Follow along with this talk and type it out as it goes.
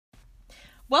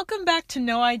Welcome back to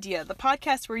No Idea, the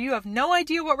podcast where you have no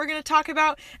idea what we're going to talk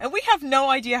about, and we have no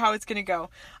idea how it's going to go.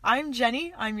 I'm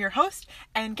Jenny, I'm your host,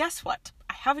 and guess what?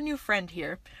 I have a new friend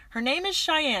here. Her name is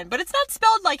Cheyenne, but it's not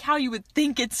spelled like how you would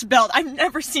think it's spelled. I've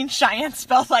never seen Cheyenne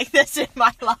spelled like this in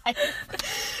my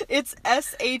life. It's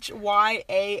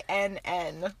Shyann.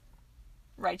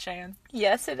 Right, Cheyenne?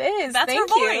 Yes, it is. That's Thank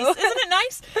her you. voice. Isn't it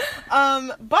nice?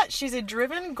 But she's a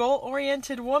driven,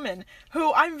 goal-oriented woman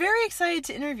who I'm very excited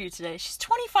to interview today. She's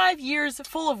 25 years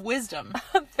full of wisdom.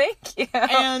 Thank you.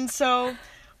 And so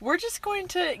we're just going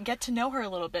to get to know her a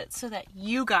little bit so that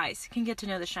you guys can get to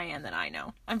know the Cheyenne that I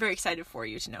know. I'm very excited for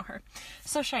you to know her.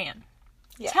 So Cheyenne,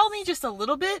 Yes. tell me just a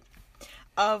little bit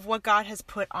of what God has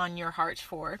put on your heart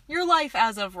for your life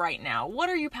as of right now. What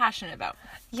are you passionate about?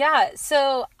 Yeah,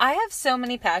 so I have so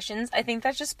many passions. I think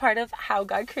that's just part of how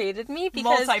God created me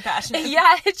because Multi-passionate.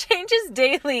 Yeah, it changes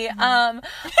daily. I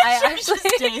changes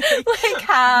daily.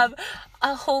 have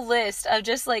a whole list of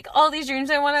just all these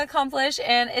dreams I want to accomplish,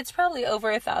 and it's probably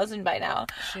over 1,000 by now.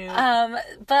 Shoot.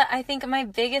 But I think my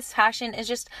biggest passion is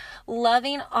just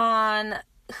loving on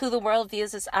who the world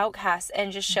views as outcasts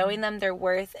and just showing them their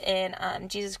worth in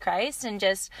Jesus Christ and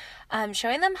just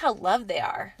showing them how loved they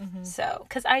are. So,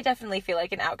 because I definitely feel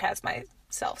like an outcast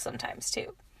myself sometimes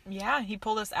too. Yeah, he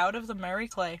pulled us out of the miry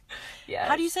clay. Yeah.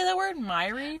 How do you say that word?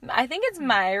 Miry? I think it's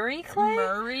Miry clay.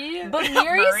 Murray? But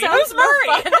Murray Murray? sounds Who's more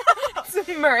Murray? fun.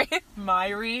 It's Murray.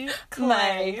 Miry clay.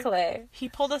 Miry clay. He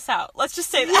pulled us out. Let's just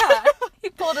say that. Yeah, he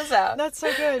pulled us out. That's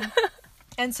so good.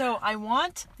 And so I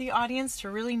want the audience to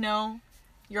really know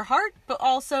your heart, but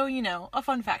also, a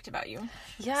fun fact about you.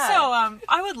 Yeah. So,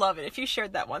 I would love it if you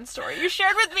shared that one story you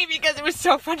shared with me because it was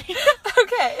so funny.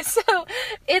 Okay, so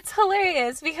it's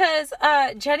hilarious because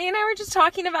Jenny and I were just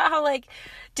talking about how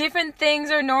different things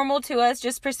are normal to us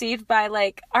just perceived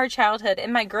by our childhood.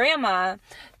 And my grandma,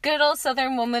 good old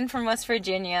Southern woman from West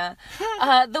Virginia,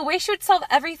 the way she would solve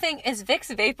everything is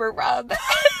Vicks Vapor Rub.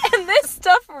 And this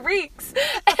stuff reeks.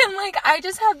 And I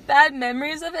just have bad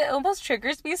memories of it. It almost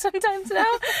triggers me sometimes now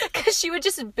because she would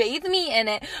just bathe me in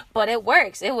it, but it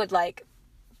works. It would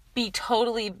be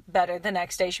totally better the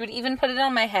next day. She would even put it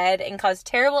on my head and cause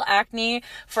terrible acne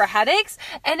for headaches,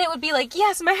 and it would be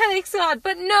yes, my headache's gone,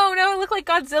 but no, I look like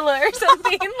Godzilla or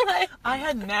something. I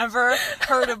had never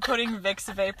heard of putting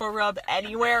Vicks Vapor Rub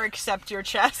anywhere except your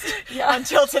chest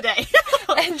until today.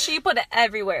 And she put it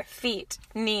everywhere: feet,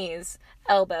 knees,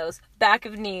 elbows, back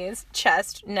of knees,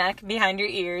 chest, neck, behind your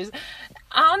ears.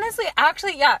 Honestly,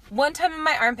 actually, yeah, one time in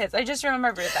my armpits. I just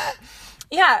remembered that.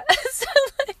 Yeah. So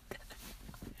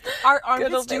our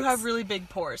armpits do have really big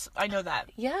pores. I know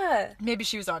that. Yeah. Maybe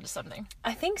she was onto something.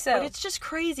 I think so. But it's just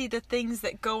crazy the things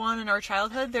that go on in our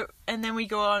childhood and then we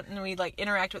go out and we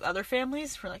interact with other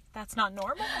families. We're that's not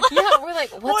normal. Yeah, we're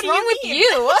what's What do wrong you with mean?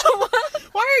 you?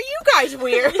 Why are you guys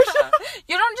weird? Yeah.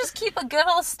 You don't just keep a good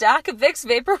old stack of Vicks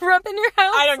Vapor Rub in your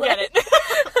house? I don't get it.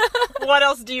 What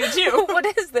else do you do? What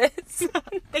is this?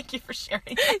 Thank you for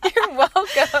sharing. You're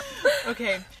welcome.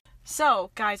 Okay. So,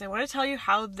 guys, I want to tell you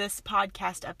how this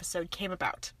podcast episode came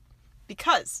about.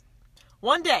 Because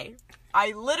one day,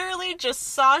 I literally just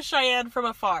saw Cheyenne from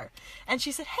afar. And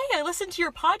she said, "Hey, I listened to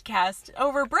your podcast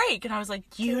over break." And I was like,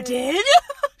 "You did?"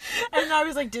 And I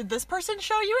was like, "Did this person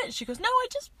show you it?" And she goes, "No, I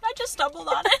just stumbled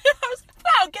on it." I was like,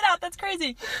 "Wow, get out. That's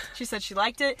crazy." She said she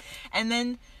liked it. And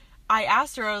then I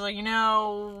asked her, I was like,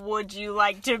 "Would you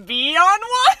like to be on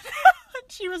one?"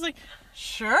 And she was like,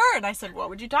 "Sure." And I said, "What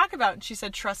would you talk about?" And she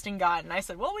said, "Trusting God." And I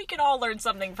said, "Well, we can all learn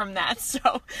something from that.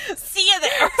 So, see you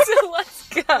there." So let's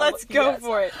go. Let's go Yes.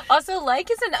 for it. Also,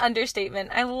 is an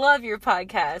understatement. I love your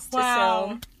podcast.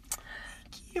 Wow. So.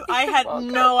 I had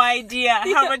no idea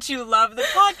how much you love the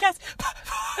podcast.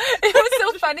 It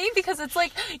was so funny because it's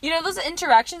those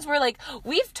interactions where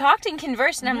we've talked and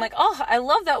conversed and I'm oh, I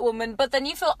love that woman, but then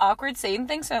you feel awkward saying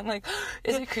things, so I'm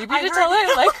is it creepy to tell her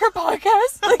I like her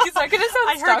podcast? Is that gonna sound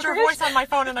I heard your stalkerish? voice on my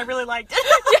phone and I really liked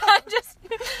it.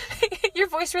 Yeah, your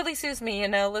voice really soothes me,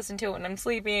 listen to it when I'm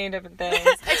sleeping, different things.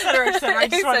 Et cetera, et cetera. I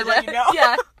just wanted to let you know.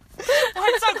 Yeah.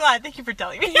 I'm so glad. Thank you for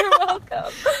telling me. You're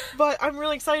welcome. But I'm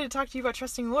really excited to talk to you about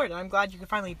trusting the Lord, and I'm glad you can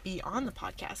finally be on the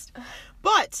podcast.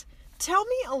 But tell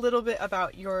me a little bit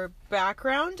about your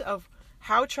background of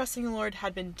how trusting the Lord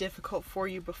had been difficult for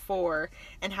you before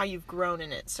and how you've grown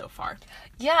in it so far.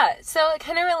 Yeah, so it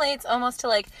kind of relates almost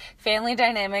to family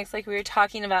dynamics we were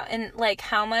talking about and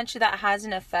how much that has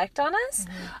an effect on us.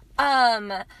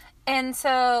 And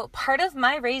so part of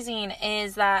my raising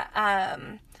is that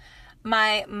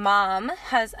my mom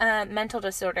has a mental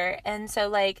disorder, and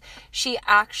so she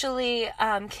actually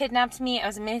kidnapped me. I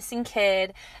was a missing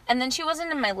kid, and then she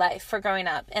wasn't in my life for growing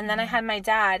up, and then I had my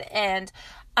dad, and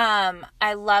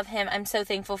I love him. I'm so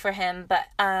thankful for him, but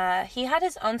he had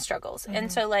his own struggles. Mm-hmm.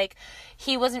 And so, like,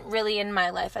 he wasn't really in my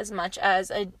life as much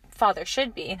as a father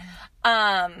should be.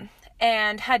 Mm-hmm.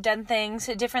 And had done things,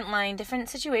 a different line, different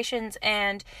situations,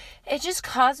 and it just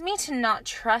caused me to not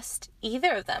trust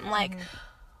either of them. Like,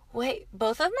 wait,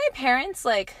 both of my parents,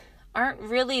 like, aren't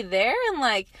really there, and,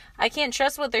 like, I can't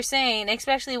trust what they're saying,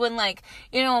 especially when, like,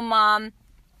 you know, Mom,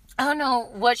 I don't know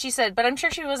what she said, but I'm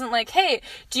sure she wasn't like, hey,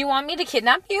 do you want me to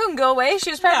kidnap you and go away? She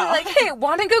was probably like, hey,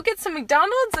 want to go get some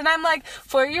McDonald's? And I'm like,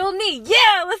 4-year-old me,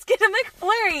 yeah, let's get a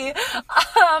McFlurry.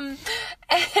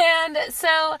 And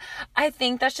so I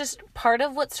think that's just part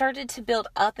of what started to build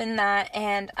up in that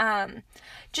and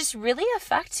just really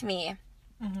affect me.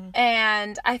 Mm-hmm.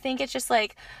 And I think it's just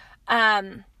like,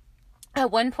 at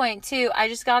one point too, I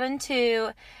just got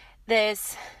into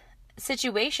this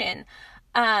situation,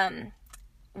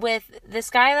 with this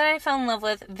guy that I fell in love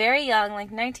with very young,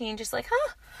 like 19, just like,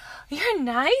 huh, you're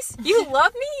nice, you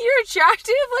love me, you're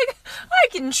attractive, like, I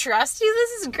can trust you,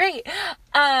 this is great.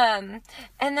 And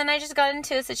then I just got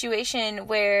into a situation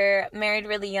where married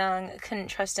really young, couldn't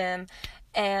trust him,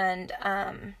 and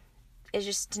it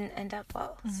just didn't end up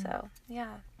well. Mm-hmm. So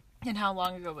yeah. And how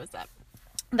long ago was that?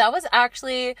 That was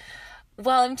actually,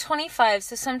 well, I'm 25,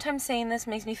 so sometimes saying this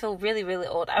makes me feel really, really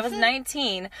old. I was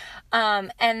 19,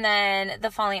 and then the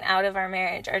falling out of our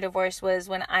marriage, our divorce, was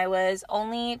when I was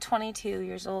only 22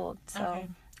 years old. So,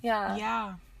 yeah.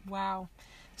 Yeah. Wow.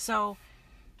 So,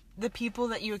 the people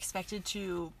that you expected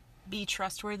to be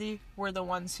trustworthy were the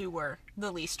ones who were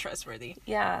the least trustworthy.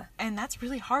 Yeah. And that's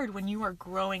really hard when you are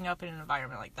growing up in an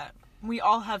environment like that. We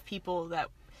all have people that,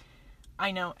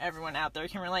 I know everyone out there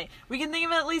can relate. We can think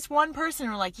of at least one person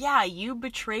who are like, yeah, you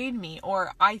betrayed me,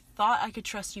 or I thought I could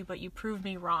trust you, but you proved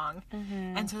me wrong.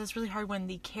 Mm-hmm. And so it's really hard when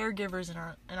the caregivers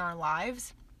in our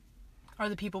lives are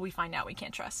the people we find out we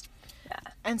can't trust. Yeah.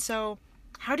 And so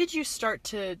how did you start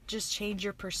to just change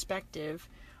your perspective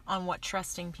on what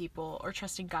trusting people or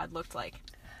trusting God looked like?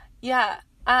 Yeah.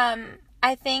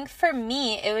 I think for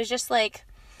me, it was just like,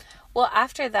 well,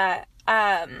 after that,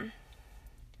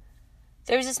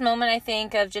 there was this moment, I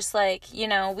think, of just like, you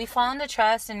know, we fall into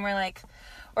trust and we're like,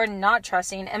 or not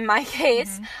trusting in my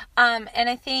case. Mm-hmm. And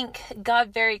I think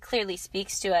God very clearly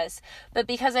speaks to us. But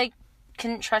because I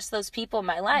couldn't trust those people in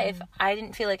my life, mm-hmm. I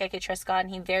didn't feel like I could trust God.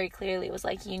 And he very clearly was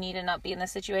like, you need to not be in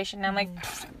this situation. And I'm like,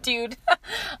 dude,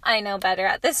 I know better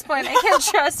at this point. I can't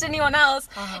trust anyone else.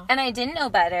 Uh-huh. And I didn't know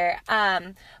better.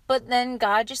 But then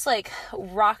God just like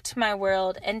rocked my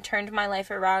world and turned my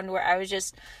life around where I was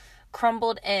just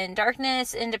crumbled in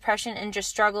darkness, in depression, and just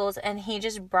struggles, and he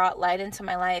just brought light into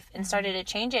my life and started to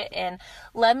change it and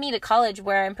led me to college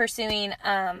where I'm pursuing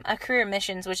a career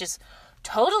missions, which is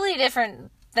totally different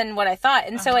than what I thought.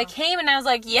 And so I came and I was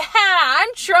like, yeah, I'm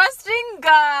trusting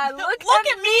God. Look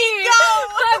at me go.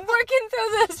 I'm working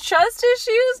through those trust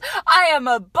issues. I am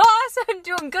a boss. I'm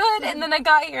doing good. And then I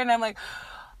got here and I'm like,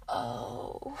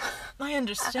 oh, I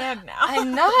understand now.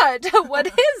 I'm not. What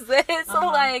is this?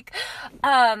 Like,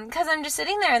 because I'm just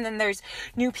sitting there and then there's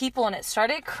new people and it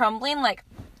started crumbling like,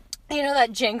 you know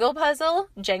that Jenga puzzle?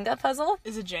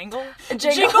 Is it jangle?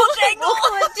 Jingle.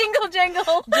 Jingle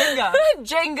jangle. Jenga.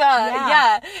 Jenga.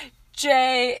 Yeah.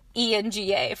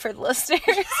 Jenga for the listeners.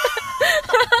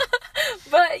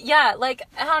 But yeah, like,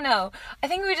 I don't know. I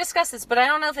think we discussed this, but I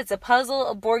don't know if it's a puzzle,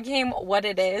 a board game, what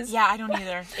it is. Yeah, I don't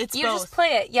either. It's you both. Just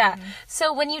play it, yeah. Mm-hmm.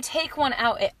 So when you take one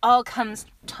out, it all comes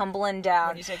tumbling down.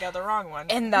 When you take out the wrong one.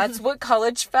 And that's what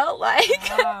college felt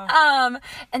like. Wow.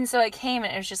 And so I came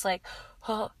and it was just like,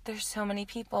 oh, there's so many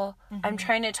people. Mm-hmm. I'm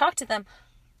trying to talk to them.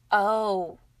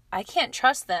 Oh, I can't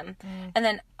trust them. Mm. And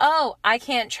then, oh, I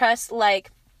can't trust, like,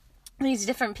 these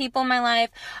different people in my life.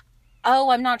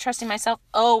 Oh, I'm not trusting myself.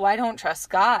 Oh, I don't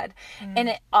trust God. Mm. And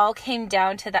it all came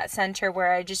down to that center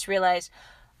where I just realized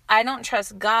I don't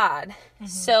trust God. Mm-hmm.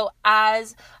 So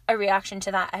as a reaction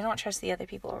to that, I don't trust the other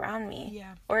people around me.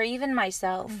 Yeah. Or even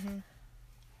myself. Mm-hmm.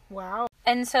 Wow.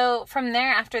 And so from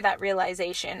there, after that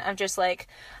realization of just like,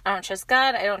 I don't trust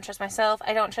God, I don't trust myself,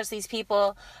 I don't trust these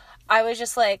people, I was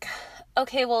just like,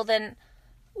 okay, well then,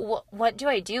 what do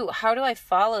I do? How do I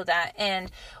follow that?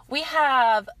 And we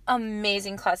have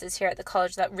amazing classes here at the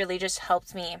college that really just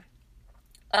helped me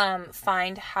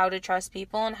find how to trust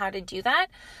people and how to do that.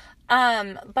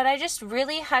 But I just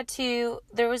really had to,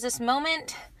 there was this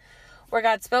moment where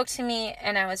God spoke to me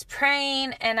and I was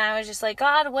praying and I was just like,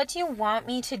 God, what do you want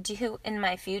me to do in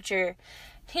my future?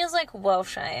 He was like, well,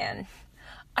 Cheyenne,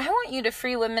 I want you to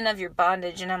free women of your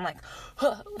bondage. And I'm like,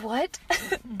 huh, what?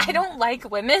 I don't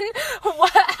like women.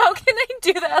 What? How can I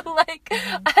do that? Like,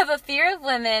 I have a fear of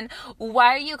women.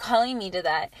 Why are you calling me to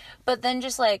that? But then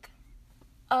just like,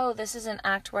 oh, this is an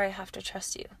act where I have to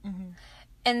trust you.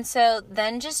 And so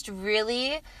then just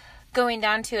really going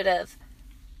down to it of,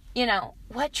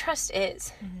 what trust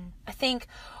is. I think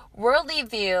worldly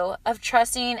view of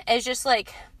trusting is just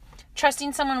like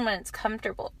trusting someone when it's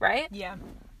comfortable, right? Yeah.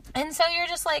 And so you're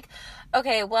just like,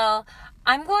 okay, well,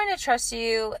 I'm going to trust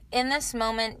you in this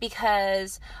moment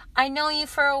because I know you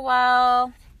for a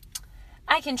while.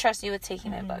 I can trust you with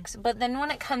taking my books. But then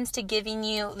when it comes to giving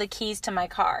you the keys to my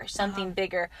car, something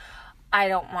bigger, I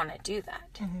don't want to do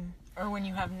that. Or when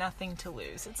you have nothing to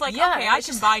lose. It's like, Yeah, okay, I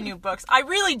can buy new books. I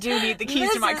really do need the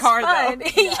keys to my car, fun. though.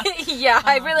 Yeah,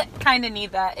 I really kind of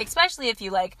need that. Especially if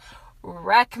you, like,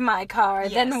 wreck my car,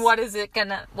 then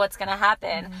what's gonna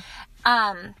happen?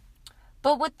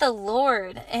 But with the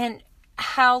Lord and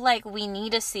how, like, we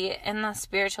need to see it in the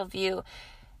spiritual view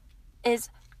is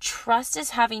trust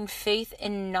is having faith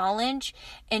and knowledge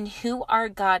in who our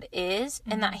God is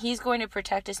and that he's going to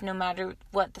protect us no matter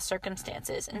what the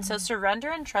circumstances. And so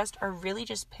surrender and trust are really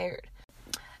just paired.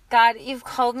 God, you've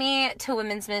called me to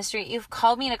women's ministry. You've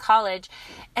called me to college.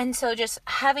 And so just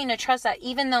having to trust that,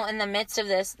 even though in the midst of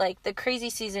this, like the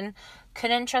crazy season,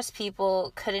 couldn't trust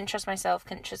people, couldn't trust myself,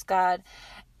 couldn't trust God.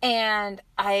 And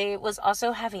I was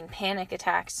also having panic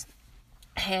attacks.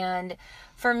 And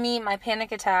for me, my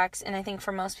panic attacks, and I think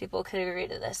for most people could agree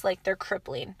to this, like they're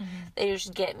crippling. They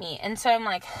just get me. And so I'm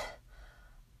like,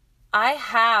 I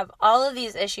have all of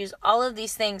these issues, all of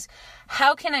these things.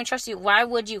 How can I trust you? Why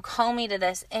would you call me to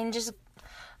this? And just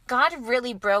God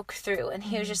really broke through. And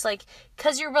he was just like,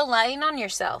 because you're relying on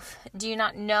yourself. Do you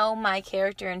not know my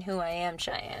character and who I am,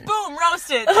 Cheyenne? Boom,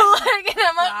 roasted. And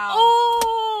I'm like, Wow.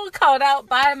 oh, called out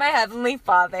by my Heavenly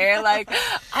Father. Like,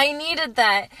 I needed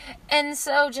that. And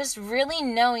so just really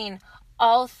knowing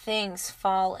all things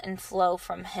fall and flow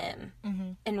from him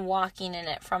and walking in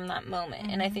it from that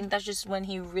moment. And I think that's just when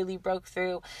he really broke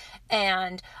through.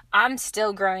 And I'm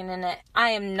still growing in it.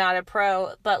 I am not a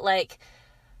pro, but like,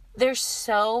 there's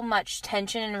so much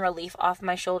tension and relief off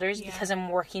my shoulders because I'm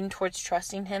working towards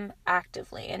trusting him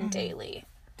actively and daily.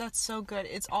 That's so good.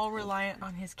 It's all reliant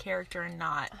on his character and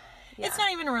not. Yeah. It's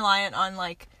not even reliant on,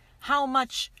 like, how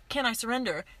much can I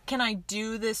surrender? Can I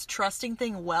do this trusting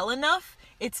thing well enough?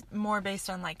 It's more based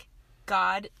on, like,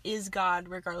 God is God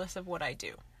regardless of what I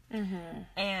do.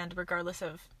 And regardless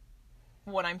of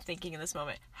what I'm thinking in this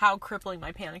moment, how crippling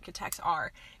my panic attacks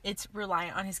are. It's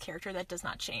reliant on his character that does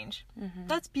not change.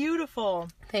 That's beautiful.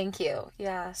 Thank you.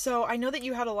 Yeah. So I know that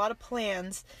you had a lot of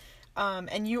plans,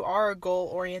 and you are a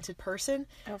goal-oriented person.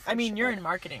 Oh, I mean, you're in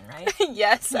marketing, right?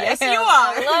 Yes, Yes, I am. you are.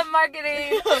 I love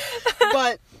marketing.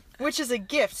 But, which is a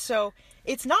gift. So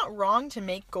it's not wrong to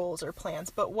make goals or plans,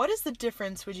 but what is the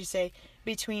difference, would you say,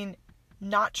 between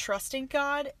not trusting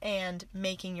God and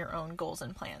making your own goals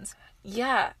and plans?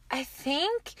 Yeah, I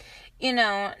think,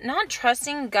 not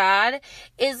trusting God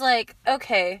is like,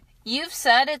 okay, you've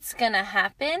said it's gonna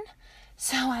happen,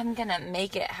 so I'm gonna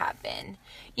make it happen.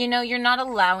 You're not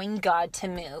allowing God to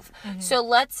move. So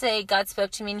let's say God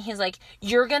spoke to me and he's like,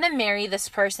 you're gonna marry this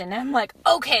person. And I'm like,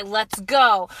 okay, let's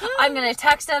go. I'm gonna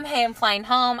text him, hey, I'm flying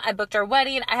home. I booked our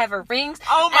wedding. I have our rings.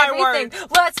 Oh my everything.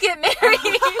 word. Let's get married.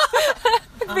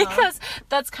 Because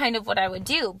that's kind of what I would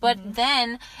do. But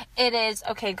then it is,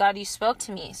 okay, God, you spoke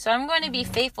to me. So I'm going to be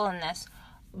faithful in this,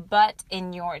 but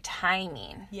in your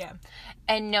timing. Yeah.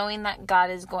 And knowing that God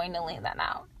is going to lay that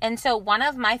out. And so one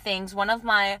of my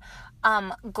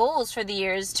goals for the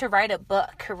year is to write a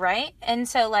book, right? And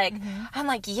so like, I'm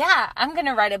like, yeah, I'm going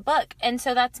to write a book. And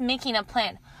so that's making a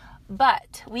plan.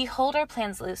 But we hold our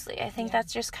plans loosely. I think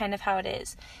that's just kind of how it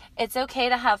is. It's okay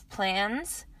to have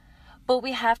plans, but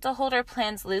we have to hold our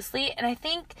plans loosely. And I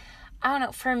think, I don't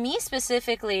know, for me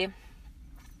specifically,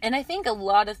 and I think a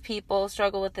lot of people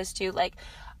struggle with this too, like,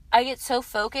 I get so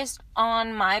focused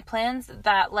on my plans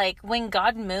that, like, when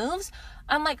God moves,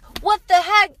 I'm like, what the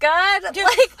heck, God? Dude,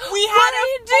 like, we had a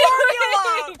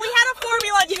formula. We had a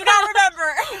formula. Do you not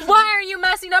remember? Why are you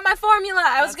messing up my formula?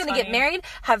 I was That's going to get funny. married,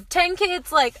 have 10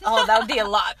 kids, like, oh, that would be a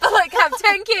lot. But, like, have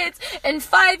 10 kids in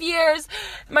 5 years.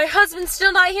 My husband's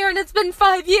still not here and it's been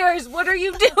 5 years. What are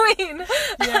you doing?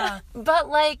 Yeah. But,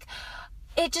 like,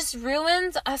 it just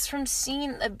ruins us from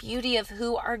seeing the beauty of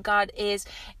who our God is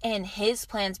and his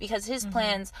plans, because his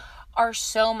plans are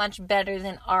so much better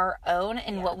than our own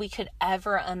and what we could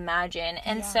ever imagine.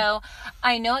 And so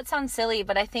I know it sounds silly,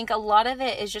 but I think a lot of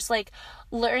it is just like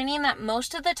learning that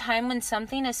most of the time when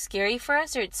something is scary for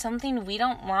us or it's something we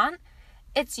don't want,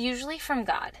 it's usually from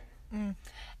God.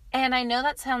 And I know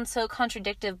that sounds so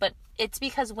contradictory, but it's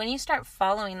because when you start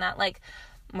following that, like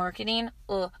marketing,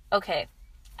 okay,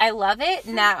 I love it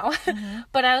now.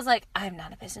 But I was like, I'm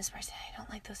not a business person. I don't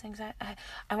like those things.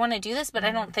 I want to do this, but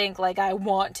I don't think like I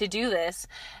want to do this.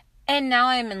 And now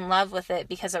I'm in love with it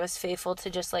because I was faithful to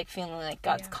just like feeling like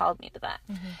God's called me to that.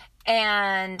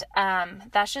 And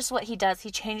that's just what he does.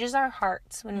 He changes our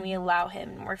hearts when we allow him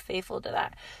and we're faithful to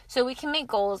that. So we can make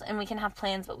goals and we can have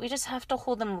plans, but we just have to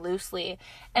hold them loosely.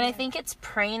 And I think it's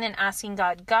praying and asking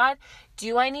God,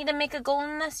 do I need to make a goal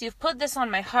in this? You've put this on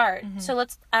my heart. So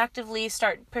let's actively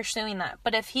start pursuing that.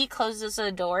 But if he closes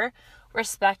a door,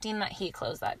 respecting that he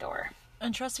closed that door.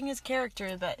 And trusting his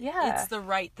character that it's the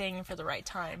right thing for the right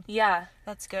time. Yeah.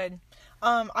 That's good.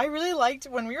 I really liked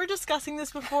when we were discussing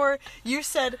this before, you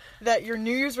said that your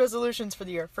New Year's resolutions for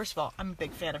the year. First of all, I'm a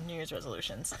big fan of New Year's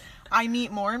resolutions. I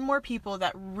meet more and more people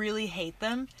that really hate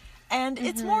them. And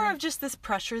it's more of just this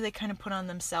pressure they kind of put on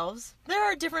themselves. There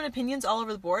are different opinions all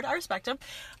over the board. I respect them.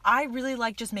 I really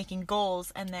like just making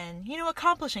goals and then,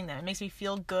 accomplishing them. It makes me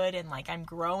feel good and like I'm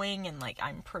growing and like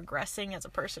I'm progressing as a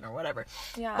person or whatever.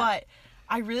 Yeah. But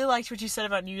I really liked what you said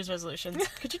about New Year's resolutions.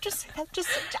 Could you just say that?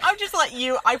 I'll just let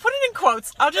you, I put it in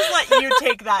quotes. I'll just let you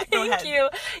take that. Go ahead. Thank you.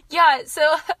 Yeah,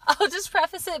 so I'll just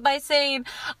preface it by saying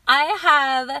I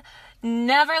have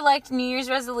never liked New Year's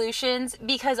resolutions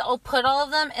because I'll put all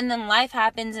of them and then life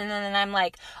happens and then I'm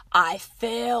like, I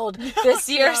failed. This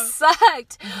year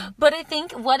sucked. But I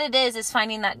think what it is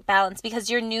finding that balance because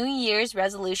your New Year's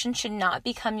resolution should not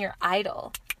become your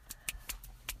idol.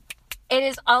 It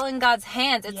is all in God's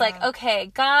hands. It's like,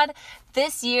 okay, God,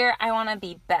 this year I want to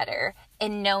be better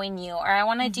in knowing you, or I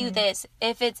want to do this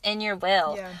if it's in your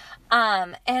will.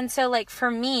 And so like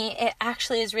for me, it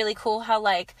actually is really cool how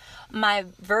like my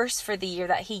verse for the year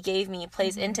that he gave me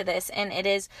plays into this. And it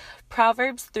is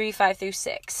Proverbs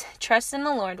 3:5-6. Trust in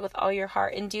the Lord with all your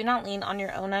heart and do not lean on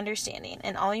your own understanding.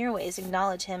 In all your ways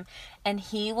acknowledge him and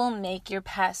he will make your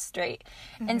path straight.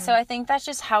 And so I think that's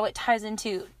just how it ties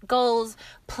into goals,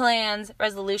 plans,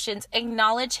 resolutions.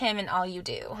 Acknowledge him in all you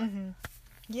do.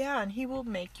 Yeah, and he will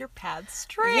make your path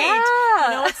straight.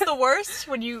 Yeah. It's the worst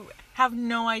when you have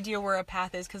no idea where a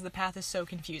path is because the path is so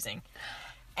confusing.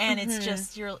 And it's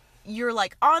just, you're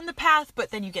like on the path,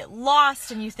 but then you get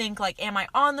lost and you think like, am I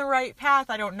on the right path?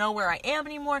 I don't know where I am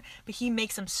anymore. But he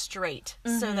makes them straight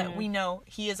so that we know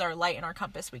he is our light and our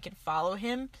compass. We can follow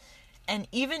him. And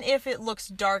even if it looks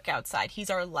dark outside,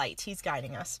 he's our light. He's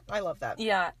guiding us. I love that.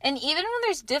 Yeah. And even when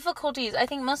there's difficulties, I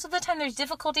think most of the time there's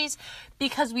difficulties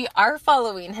because we are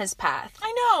following his path.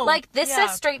 I know. Like this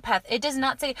says straight path. It does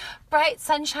not say bright,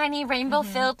 sunshiny, rainbow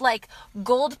filled, like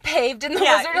gold paved in the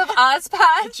Wizard of Oz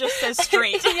path. It just says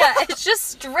straight. Yeah, it's just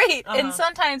straight. And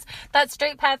sometimes that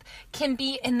straight path can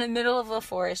be in the middle of a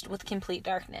forest with complete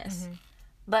darkness.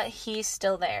 But he's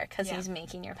still there because he's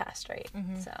making your path straight.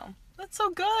 So that's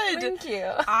so good. Thank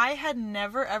you. I had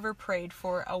never ever prayed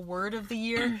for a word of the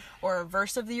year or a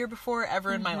verse of the year before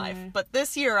ever in my life. But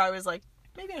this year I was like,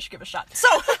 maybe I should give it a shot. So,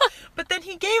 but then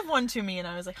he gave one to me and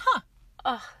I was like,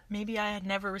 maybe I had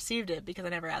never received it because I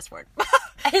never asked for it.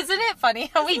 Isn't it funny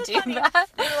how we do that?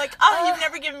 You're like, you've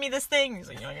never given me this thing. He's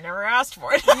like, you never asked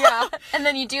for it. Yeah. And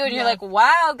then you do and you're like,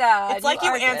 wow, God. It's like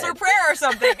you answer prayer or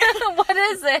something. What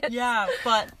is it? Yeah,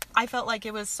 but I felt like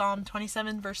it was Psalm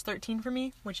 27 verse 13 for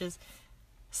me, which is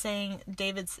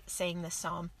David's saying this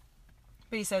psalm.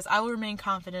 But he says, I will remain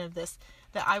confident of this,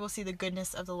 that I will see the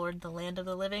goodness of the Lord in the land of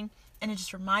the living. And it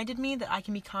just reminded me that I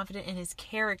can be confident in his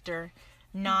character,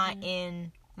 not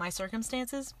in my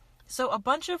circumstances. So a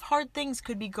bunch of hard things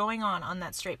could be going on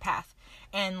that straight path.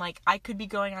 And like I could be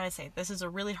going on and say, this is a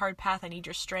really hard path. I need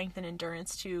your strength and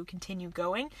endurance to continue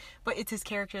going. But it's his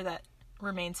character that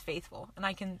remains faithful. And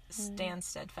I can stand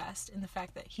steadfast in the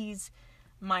fact that he's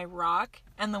my rock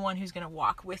and the one who's going to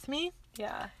walk with me.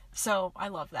 Yeah. So I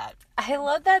love that. I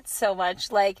love that so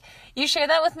much. Like you shared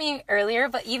that with me earlier,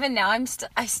 but even now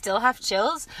I still have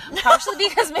chills, partially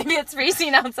because maybe it's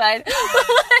freezing outside.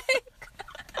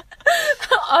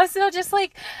 Also, just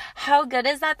like how good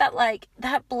is that like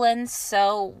that blends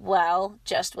so well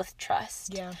just with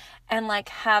trust. Yeah. And like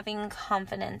having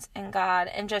confidence in God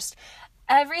and just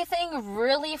everything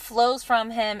really flows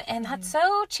from him. And that's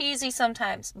so cheesy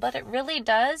sometimes, but it really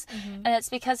does. And it's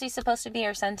because he's supposed to be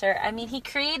our center. I mean, he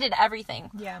created everything.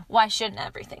 Yeah. Why shouldn't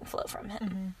everything flow from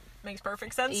him? Makes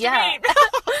perfect sense to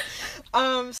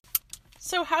me.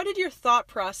 So how did your thought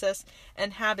process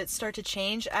and habits start to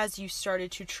change as you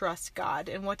started to trust God?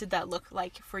 And what did that look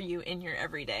like for you in your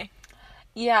everyday?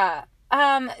 Yeah.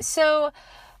 So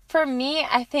for me,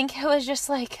 I think it was just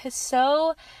like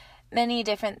so many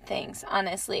different things,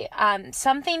 honestly.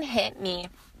 Something hit me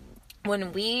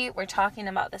when we were talking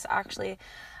about this actually.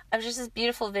 of just this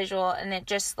beautiful visual, and it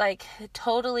just, like,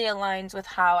 totally aligns with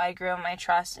how I grew in my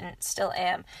trust and still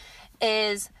am,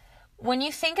 is when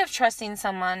you think of trusting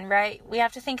someone, right, we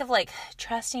have to think of, like,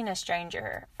 trusting a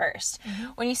stranger first.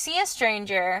 When you see a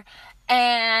stranger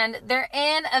and they're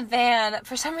in a van,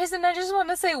 for some reason I just want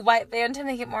to say white van to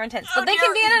make it more intense, but they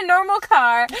can be in a normal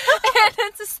car, and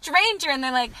it's a stranger, and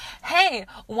they're like, hey,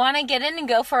 want to get in and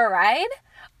go for a ride?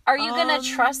 Are you going to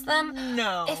trust them?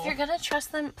 No. If you're going to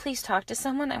trust them, please talk to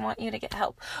someone. I want you to get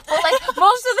help. But, like,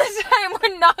 most of the time,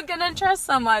 we're not going to trust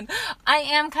someone. I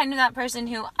am kind of that person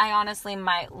who I honestly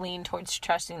might lean towards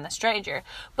trusting the stranger.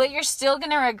 But you're still going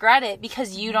to regret it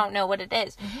because you don't know what it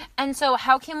is. And so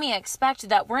how can we expect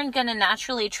that we're going to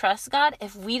naturally trust God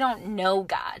if we don't know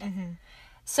God?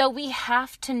 So we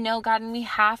have to know God, and we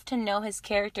have to know his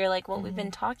character, like what we've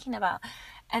been talking about.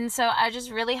 And so I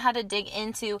just really had to dig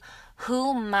into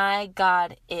who my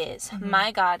God is.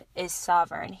 My God is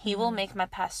sovereign. He will make my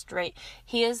path straight.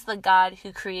 He is the God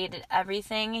who created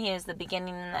everything. He is the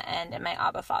beginning and the end, and my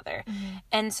Abba Father.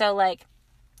 And so, like,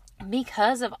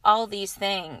 because of all these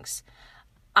things,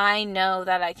 I know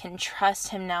that I can trust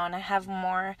him now, and I have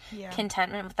more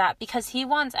contentment with that because he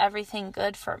wants everything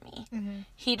good for me.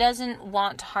 He doesn't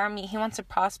want to harm me. He wants to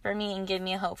prosper me and give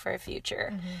me a hope for a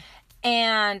future.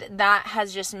 And that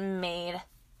has just made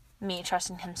me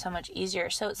trusting him so much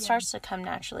easier. So it starts to come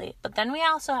naturally. But then we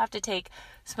also have to take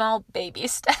small baby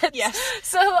steps. Yes.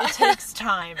 So it takes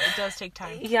time. It does take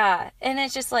time. Yeah. And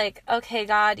it's just like, okay,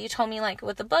 God, you told me, like,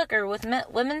 with the book or with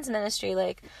women's ministry,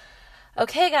 like,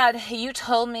 okay, God, you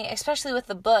told me, especially with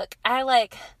the book, I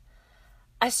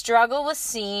struggle with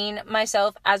seeing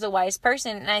myself as a wise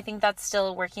person. And I think that's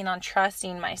still working on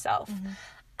trusting myself.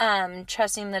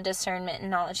 Trusting the discernment and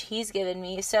knowledge he's given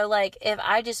me. So, like, if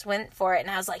I just went for it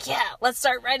and I was like, yeah, let's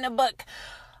start writing a book,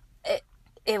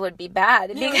 it would be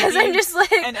bad because I'm just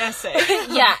like an essay.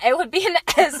 Yeah, it would be an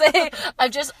essay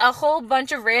of just a whole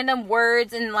bunch of random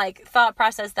words and, like, thought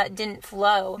process that didn't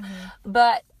flow.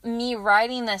 But me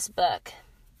writing this book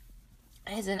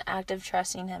is an act of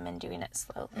trusting him and doing it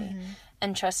slowly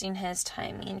and trusting his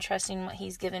timing, trusting what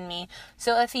he's given me.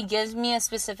 So if he gives me a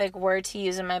specific word to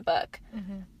use in my book,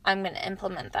 I'm going to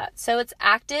implement that. So it's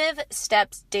active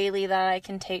steps daily that I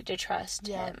can take to trust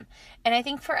him. And I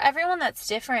think for everyone that's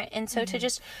different. And so to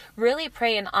just really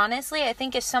pray. And honestly, I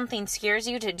think if something scares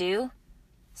you to do,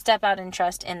 step out and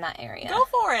trust in that area. Go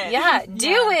for it. Yeah,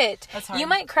 do it. That's hard. You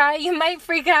might cry, you might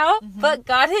freak out, but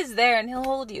God is there and he'll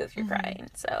hold you if you're crying.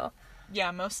 So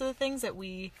yeah, most of the things that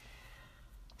we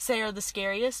say are the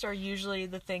scariest are usually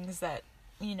the things that,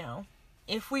 you know,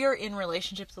 if we are in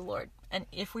relationship with the Lord and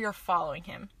if we are following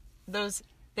him, those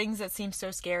things that seem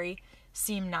so scary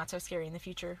seem not so scary in the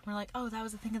future. We're like, oh, that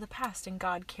was a thing of the past and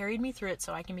God carried me through it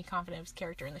so I can be confident of his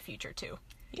character in the future too.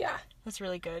 yeah. That's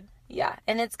really good. Yeah,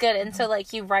 and it's good. And so,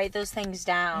 like, you write those things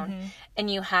down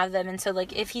and you have them. And so,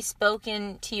 like, if he's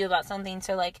spoken to you about something,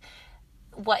 so, like,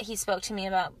 what he spoke to me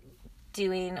about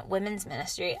doing women's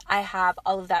ministry, I have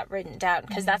all of that written down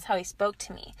because that's how he spoke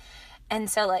to me. And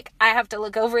so, like, I have to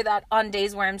look over that on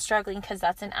days where I'm struggling because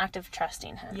that's an act of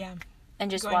trusting him. Yeah.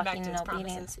 And just Going walking back to in his obedience.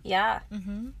 promises. Yeah.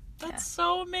 That's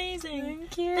so amazing.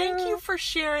 Thank you. Thank you for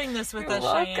sharing this with You're us,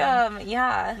 welcome. Cheyenne.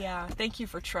 Yeah. Yeah. Thank you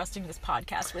for trusting this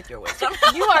podcast with your wisdom.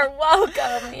 You are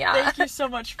welcome. Yeah. Thank you so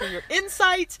much for your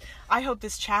insight. I hope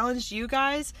this challenged you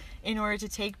guys in order to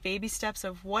take baby steps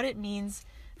of what it means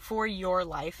for your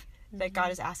life that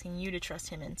God is asking you to trust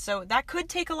him in. So that could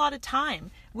take a lot of time.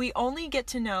 We only get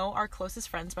to know our closest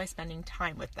friends by spending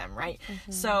time with them, right?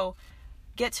 So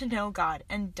get to know God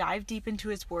and dive deep into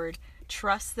his word.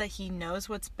 Trust that he knows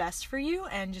what's best for you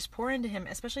and just pour into him,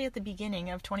 especially at the beginning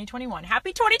of 2021.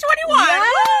 Happy 2021!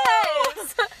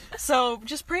 Yes! So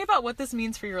just pray about what this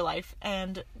means for your life.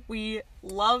 And we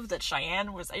love that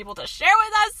Cheyenne was able to share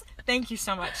with us. Thank you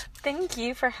so much. Thank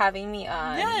you for having me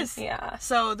on. Yes. Yeah.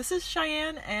 So this is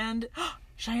Cheyenne and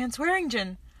Cheyenne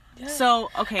Swearingen. So,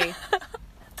 okay.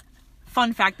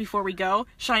 Fun fact before we go,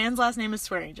 Cheyenne's last name is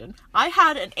Swearingen. I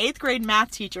had an 8th grade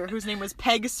math teacher whose name was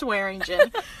Peg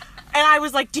Swearingen. And I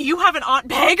was like, do you have an Aunt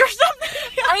Peg or something?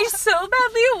 I so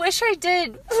badly wish I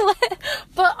did.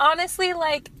 But honestly,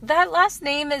 like, that last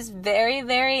name is very,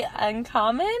 very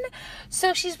uncommon.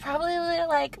 So she's probably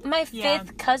like my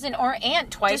 5th cousin or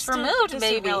aunt twice removed,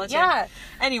 maybe. Relative. Yeah.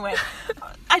 Anyway,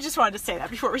 I just wanted to say that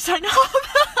before we sign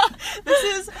off. This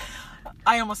is...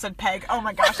 I almost said Peg. Oh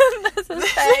my gosh. This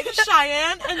is Peg.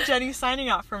 Cheyenne and Jenny signing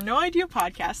off from No Idea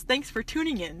Podcast. Thanks for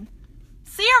tuning in.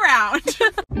 See you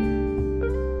around.